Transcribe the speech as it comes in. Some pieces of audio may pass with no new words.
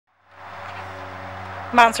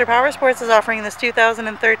Monster Powersports is offering this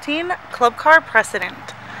 2013 Club Car Precedent.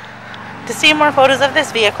 To see more photos of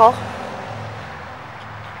this vehicle,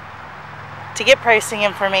 to get pricing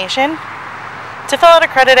information, to fill out a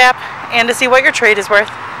credit app, and to see what your trade is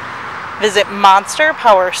worth, visit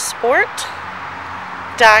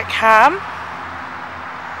monsterpowersport.com.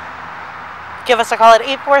 Give us a call at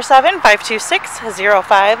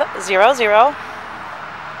 847-526-0500,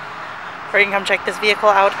 or you can come check this vehicle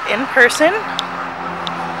out in person.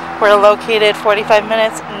 We're located 45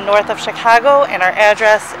 minutes north of Chicago, and our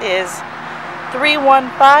address is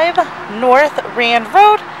 315 North Rand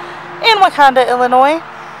Road in Wauconda, Illinois.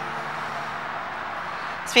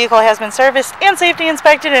 This vehicle has been serviced and safety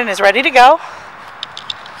inspected and is ready to go.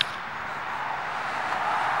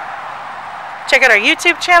 Check out our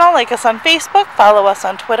YouTube channel, like us on Facebook, follow us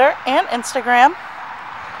on Twitter and Instagram.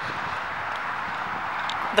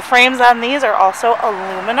 The frames on these are also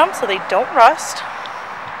aluminum, so they don't rust.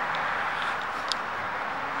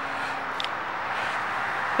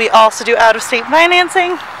 We also do out-of-state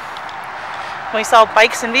financing. We sell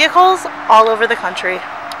bikes and vehicles all over the country.